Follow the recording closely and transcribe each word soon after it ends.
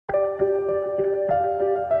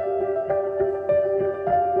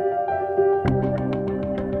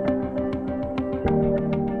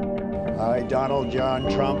Donald John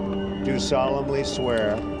Trump, do solemnly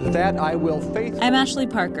swear that I will faithfully... I'm Ashley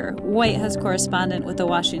Parker, White House correspondent with The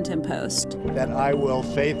Washington Post. that I will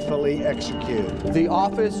faithfully execute the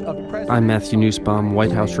office of President... I'm Matthew Nussbaum,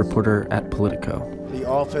 White House reporter at Politico. the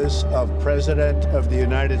office of President of the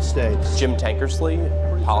United States. Jim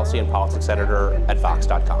Tankersley, policy and politics editor at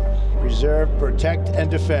Vox.com. Preserve, protect, and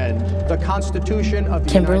defend the Constitution of the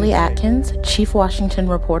Kimberly United Atkins, States. Chief Washington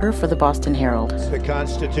reporter for the Boston Herald. the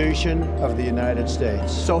Constitution of the United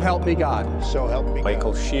States. So help me God. So help me God.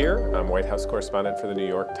 Michael Shear, I'm White House correspondent for the New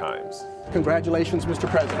York Times. Congratulations, Mr.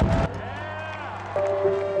 President.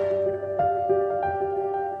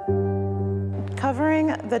 Covering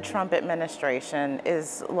the Trump administration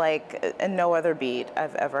is like no other beat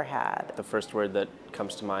I've ever had. The first word that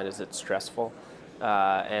comes to mind is it's stressful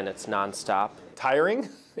and it's nonstop. Tiring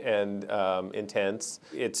and intense.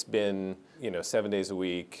 It's been, 7 days a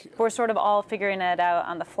week. We're sort of all figuring it out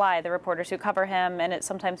on the fly, the reporters who cover him, and it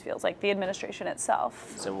sometimes feels like the administration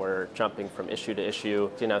itself. And we're jumping from issue to issue.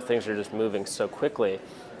 Things are just moving so quickly.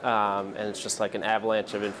 And it's just like an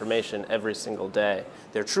avalanche of information every single day.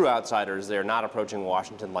 They're true outsiders. They're not approaching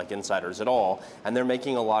Washington like insiders at all, and they're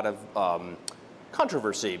making a lot of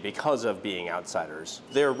controversy because of being outsiders.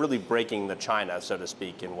 They're really breaking the china, so to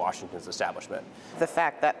speak, in Washington's establishment. The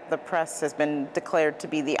fact that the press has been declared to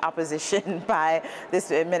be the opposition by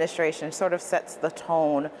this administration sort of sets the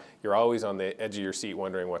tone. You're always on the edge of your seat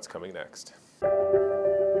wondering what's coming next.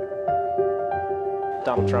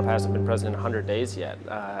 Donald Trump hasn't been president in 100 days yet,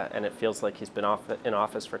 and it feels like he's been in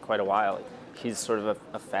office for quite a while. He's sort of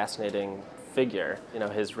a fascinating figure.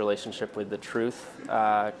 His relationship with the truth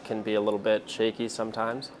can be a little bit shaky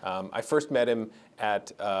sometimes. I first met him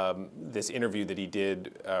at this interview that he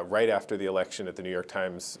did right after the election at the New York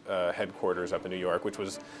Times headquarters up in New York, which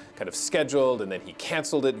was kind of scheduled, and then he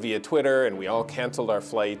canceled it via Twitter, and we all canceled our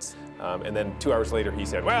flights. And then 2 hours later he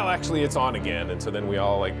said, well, actually it's on again. And so then we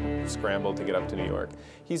all scrambled to get up to New York.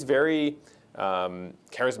 He's very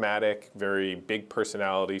charismatic, very big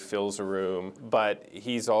personality, fills a room, but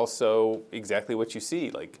he's also exactly what you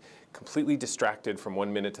see, completely distracted from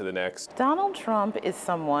 1 minute to the next. Donald Trump is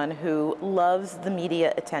someone who loves the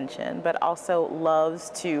media attention, but also loves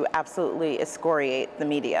to absolutely excoriate the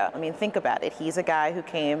media. I mean, think about it. He's a guy who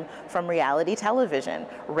came from reality television.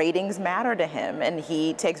 Ratings matter to him, and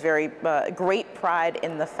he takes very great pride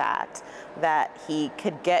in the fact that he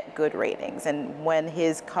could get good ratings. And when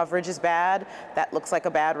his coverage is bad, that looks like a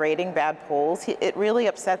bad rating, bad polls, it really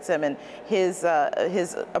upsets him. And his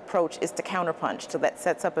approach is to counterpunch, so that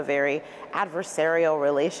sets up a very adversarial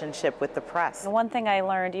relationship with the press. The one thing I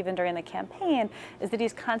learned even during the campaign is that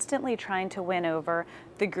he's constantly trying to win over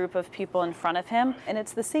the group of people in front of him. And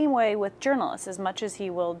it's the same way with journalists. As much as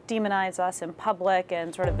he will demonize us in public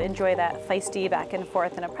and sort of enjoy that feisty back and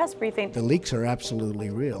forth in a press briefing. The leaks are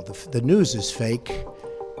absolutely real. The news is fake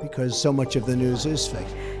because so much of the news is fake.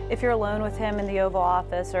 If you're alone with him in the Oval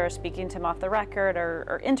Office or speaking to him off the record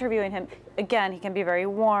or interviewing him, again, he can be very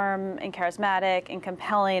warm and charismatic and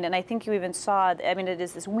compelling. And I think you even saw, it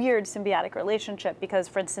is this weird symbiotic relationship because,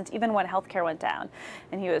 for instance, even when healthcare went down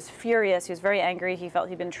and he was furious, he was very angry, he felt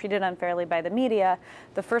he'd been treated unfairly by the media,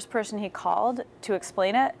 the first person he called to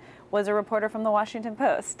explain it was a reporter from the Washington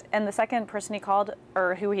Post. And the second person he called,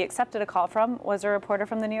 or who he accepted a call from, was a reporter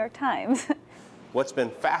from the New York Times. What's been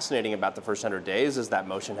fascinating about the first 100 days is that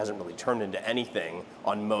motion hasn't really turned into anything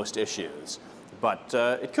on most issues, but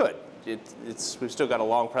it could. We've still got a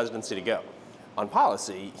long presidency to go. On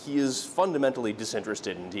policy, he is fundamentally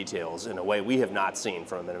disinterested in details in a way we have not seen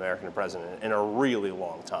from an American president in a really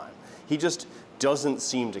long time. He just doesn't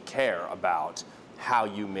seem to care about how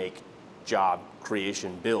you make job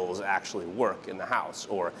creation bills actually work in the House,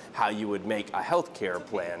 or how you would make a health care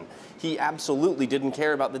plan. He absolutely didn't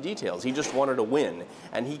care about the details. He just wanted to win.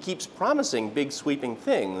 And he keeps promising big sweeping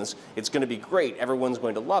things. It's going to be great. Everyone's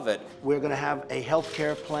going to love it. We're going to have a health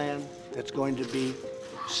care plan that's going to be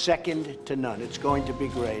second to none. It's going to be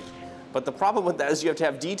great. But the problem with that is you have to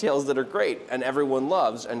have details that are great and everyone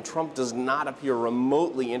loves, and Trump does not appear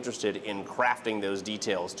remotely interested in crafting those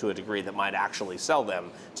details to a degree that might actually sell them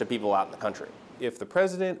to people out in the country. If the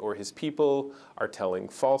president or his people are telling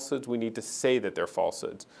falsehoods, we need to say that they're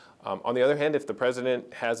falsehoods. On the other hand, if the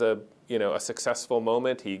president has a successful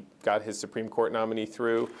moment, he got his Supreme Court nominee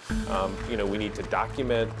through, we need to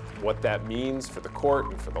document what that means for the court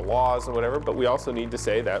and for the laws and whatever, but we also need to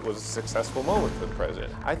say that was a successful moment for the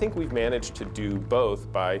president. I think we've managed to do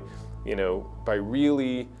both by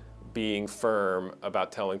really being firm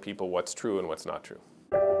about telling people what's true and what's not true.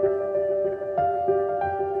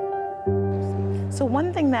 So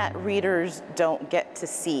one thing that readers don't get to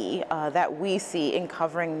see, that we see in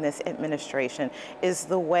covering this administration, is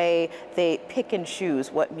the way they pick and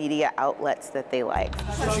choose what media outlets that they like.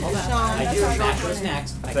 What's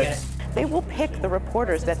next? I get it. They will pick the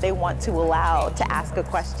reporters that they want to allow to ask a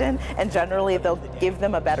question, and generally they'll give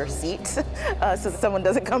them a better seat so that someone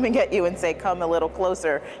doesn't come and get you and say, come a little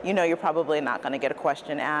closer. You know you're probably not going to get a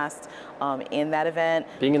question asked in that event.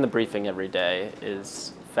 Being in the briefing every day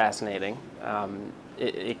is fascinating.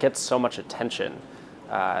 It gets so much attention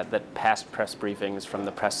that past press briefings from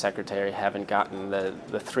the press secretary haven't gotten.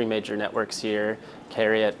 The three major networks here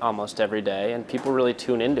carry it almost every day, and people really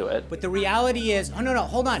tune into it. But the reality is, oh no,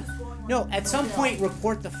 hold on. No, at some point,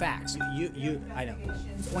 report the facts. I know.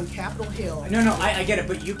 On Capitol Hill. No, I get it,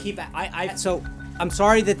 but you keep, so I'm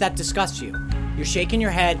sorry that disgusts you. You're shaking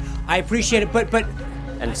your head. I appreciate it, but.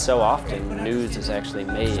 And so often, news is actually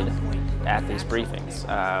made at these briefings,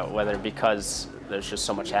 whether because there's just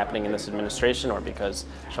so much happening in this administration or because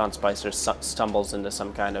Sean Spicer stumbles into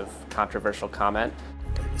some kind of controversial comment.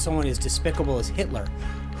 Someone as despicable as Hitler,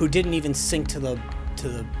 who didn't even sink to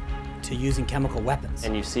using chemical weapons.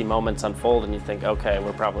 And you see moments unfold and you think, okay,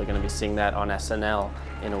 we're probably going to be seeing that on SNL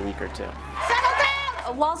in a week or two. Settle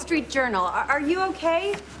down! Wall Street Journal, are you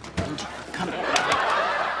okay? Come on.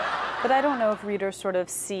 But I don't know if readers sort of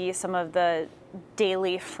see some of the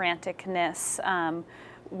daily franticness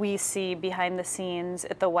we see behind the scenes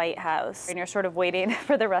at the White House. And you're sort of waiting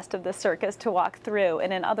for the rest of the circus to walk through.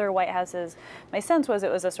 And in other White Houses, my sense was it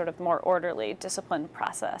was a sort of more orderly, disciplined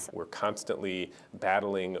process. We're constantly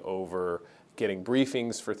battling over getting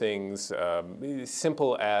briefings for things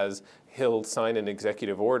simple as he'll sign an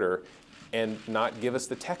executive order and not give us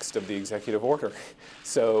the text of the executive order.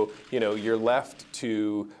 So, you're left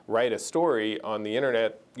to write a story on the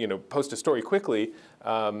internet, post a story quickly,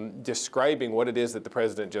 describing what it is that the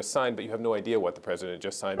president just signed, but you have no idea what the president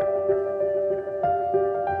just signed.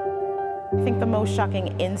 I think the most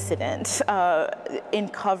shocking incident in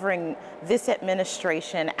covering this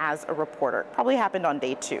administration as a reporter probably happened on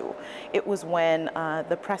day 2. It was when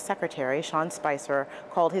the press secretary, Sean Spicer,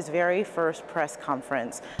 called his very first press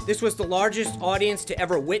conference. This was the largest audience to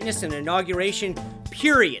ever witness an inauguration,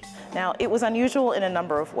 period. Now, it was unusual in a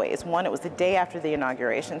number of ways. One, it was the day after the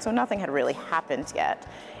inauguration, so nothing had really happened yet.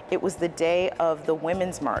 It was the day of the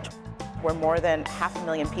Women's March, where more than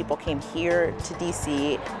 500,000 people came here to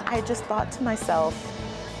DC. I just thought to myself,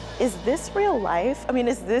 is this real life? I mean,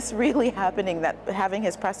 is this really happening, that having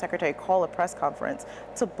his press secretary call a press conference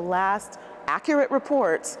to blast accurate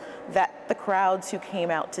reports that the crowds who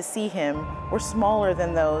came out to see him were smaller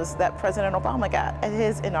than those that President Obama got at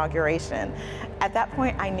his inauguration? At that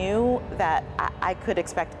point, I knew that I could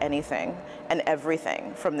expect anything and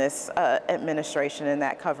everything from this administration, and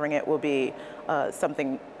that covering it will be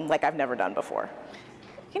something like I've never done before.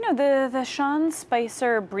 The Sean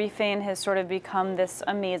Spicer briefing has sort of become this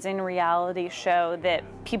amazing reality show that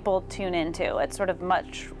people tune into. It's sort of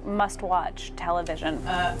much must-watch television.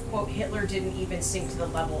 Quote, Hitler didn't even sink to the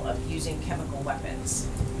level of using chemical weapons.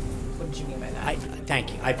 What did you mean by that?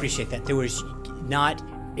 Thank you. I appreciate that. There was not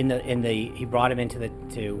he brought him into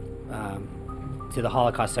the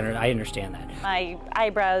Holocaust Center. I understand that. My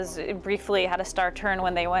eyebrows briefly had a star turn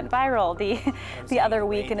when they went viral the other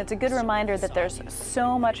week, and it's a good reminder that there's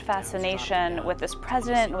so much fascination with this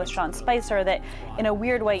president and with Sean Spicer that in a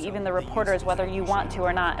weird way, even the reporters, whether you want to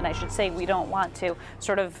or not, and I should say we don't want to,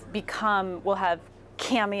 sort of will have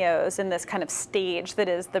cameos in this kind of stage that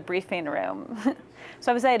is the briefing room.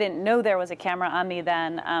 So I would say I didn't know there was a camera on me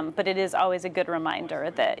then, but it is always a good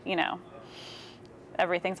reminder that,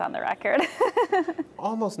 everything's on the record.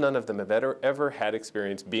 Almost none of them have ever had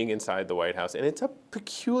experience being inside the White House, and it's a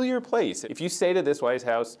peculiar place. If you say to this White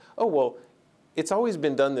House, oh, well, it's always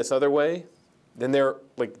been done this other way, then they're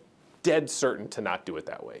like dead certain to not do it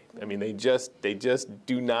that way. I mean, they just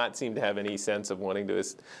do not seem to have any sense of wanting to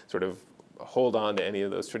sort of hold on to any of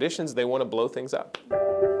those traditions. They want to blow things up.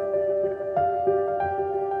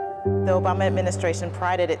 The Obama administration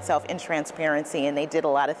prided itself in transparency, and they did a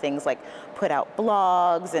lot of things like put out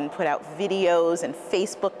blogs and put out videos and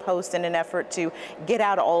Facebook posts in an effort to get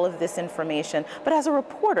out all of this information. But as a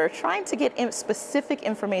reporter, trying to get specific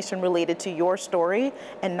information related to your story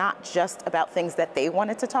and not just about things that they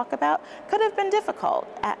wanted to talk about could have been difficult.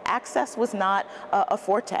 Access was not a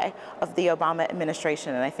forte of the Obama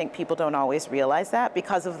administration, and I think people don't always realize that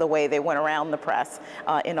because of the way they went around the press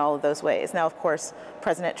in all of those ways. Now, of course,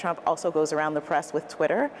 President Trump also goes around the press with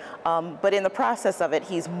Twitter, but in the process of it,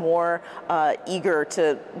 he's more eager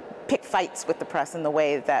to pick fights with the press in the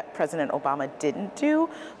way that President Obama didn't do.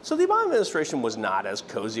 So the Obama administration was not as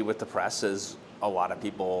cozy with the press as a lot of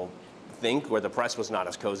people think, where the press was not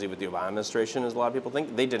as cozy with the Obama administration as a lot of people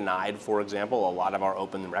think. They denied, for example, a lot of our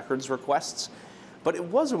open records requests. But it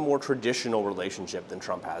was a more traditional relationship than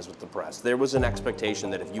Trump has with the press. There was an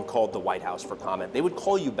expectation that if you called the White House for comment, they would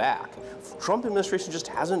call you back. Trump administration just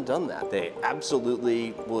hasn't done that. They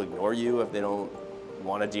absolutely will ignore you if they don't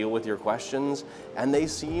want to deal with your questions, and they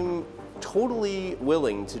seem totally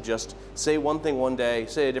willing to just say one thing one day,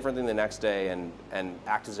 say a different thing the next day, and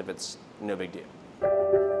act as if it's no big deal.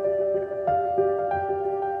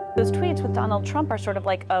 Those tweets with Donald Trump are sort of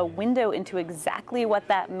like a window into exactly what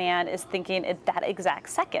that man is thinking at that exact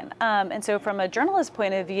second. And so from a journalist's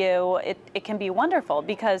point of view, it can be wonderful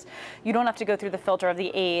because you don't have to go through the filter of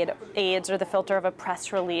the aides or the filter of a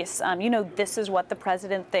press release. You know, this is what the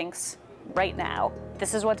president thinks right now.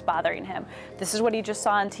 This is what's bothering him. This is what he just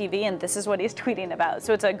saw on TV, and this is what he's tweeting about.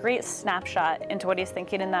 So it's a great snapshot into what he's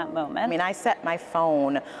thinking in that moment. I mean, I set my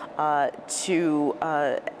phone to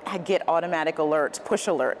get automatic alerts, push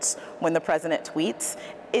alerts when the president tweets.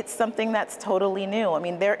 It's something that's totally new. I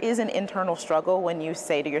mean, there is an internal struggle when you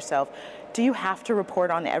say to yourself, do you have to report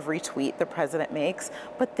on every tweet the president makes?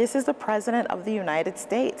 But this is the president of the United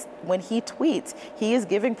States. When he tweets, he is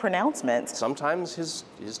giving pronouncements. Sometimes his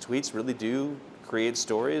tweets really do create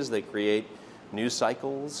stories. They create news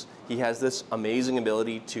cycles. He has this amazing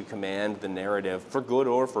ability to command the narrative, for good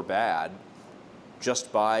or for bad,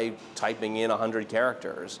 just by typing in 100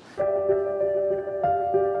 characters.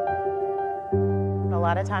 A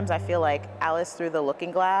lot of times I feel like Alice through the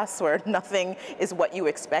looking glass, where nothing is what you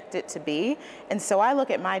expect it to be. And so I look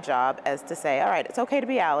at my job as to say, all right, it's okay to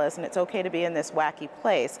be Alice and it's okay to be in this wacky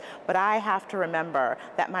place, but I have to remember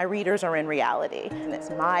that my readers are in reality. And it's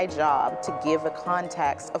my job to give a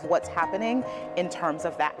context of what's happening in terms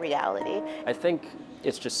of that reality. I think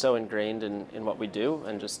it's just so ingrained in what we do,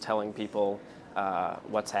 and just telling people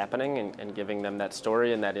what's happening and giving them that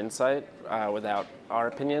story and that insight without our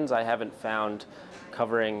opinions. I haven't found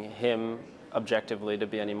covering him objectively to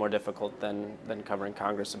be any more difficult than covering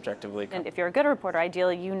Congress objectively. And if you're a good reporter,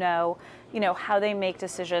 ideally you know how they make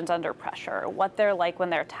decisions under pressure, what they're like when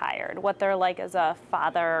they're tired, what they're like as a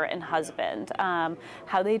father and husband,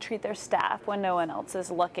 how they treat their staff when no one else is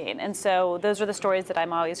looking. And so those are the stories that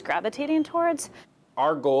I'm always gravitating towards.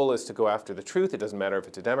 Our goal is to go after the truth. It doesn't matter if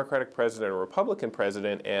it's a Democratic president or a Republican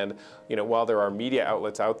president. And while there are media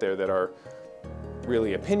outlets out there that are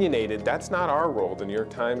really opinionated, that's not our role. The New York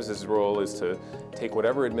Times' role is to take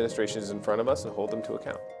whatever administration is in front of us and hold them to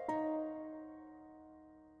account.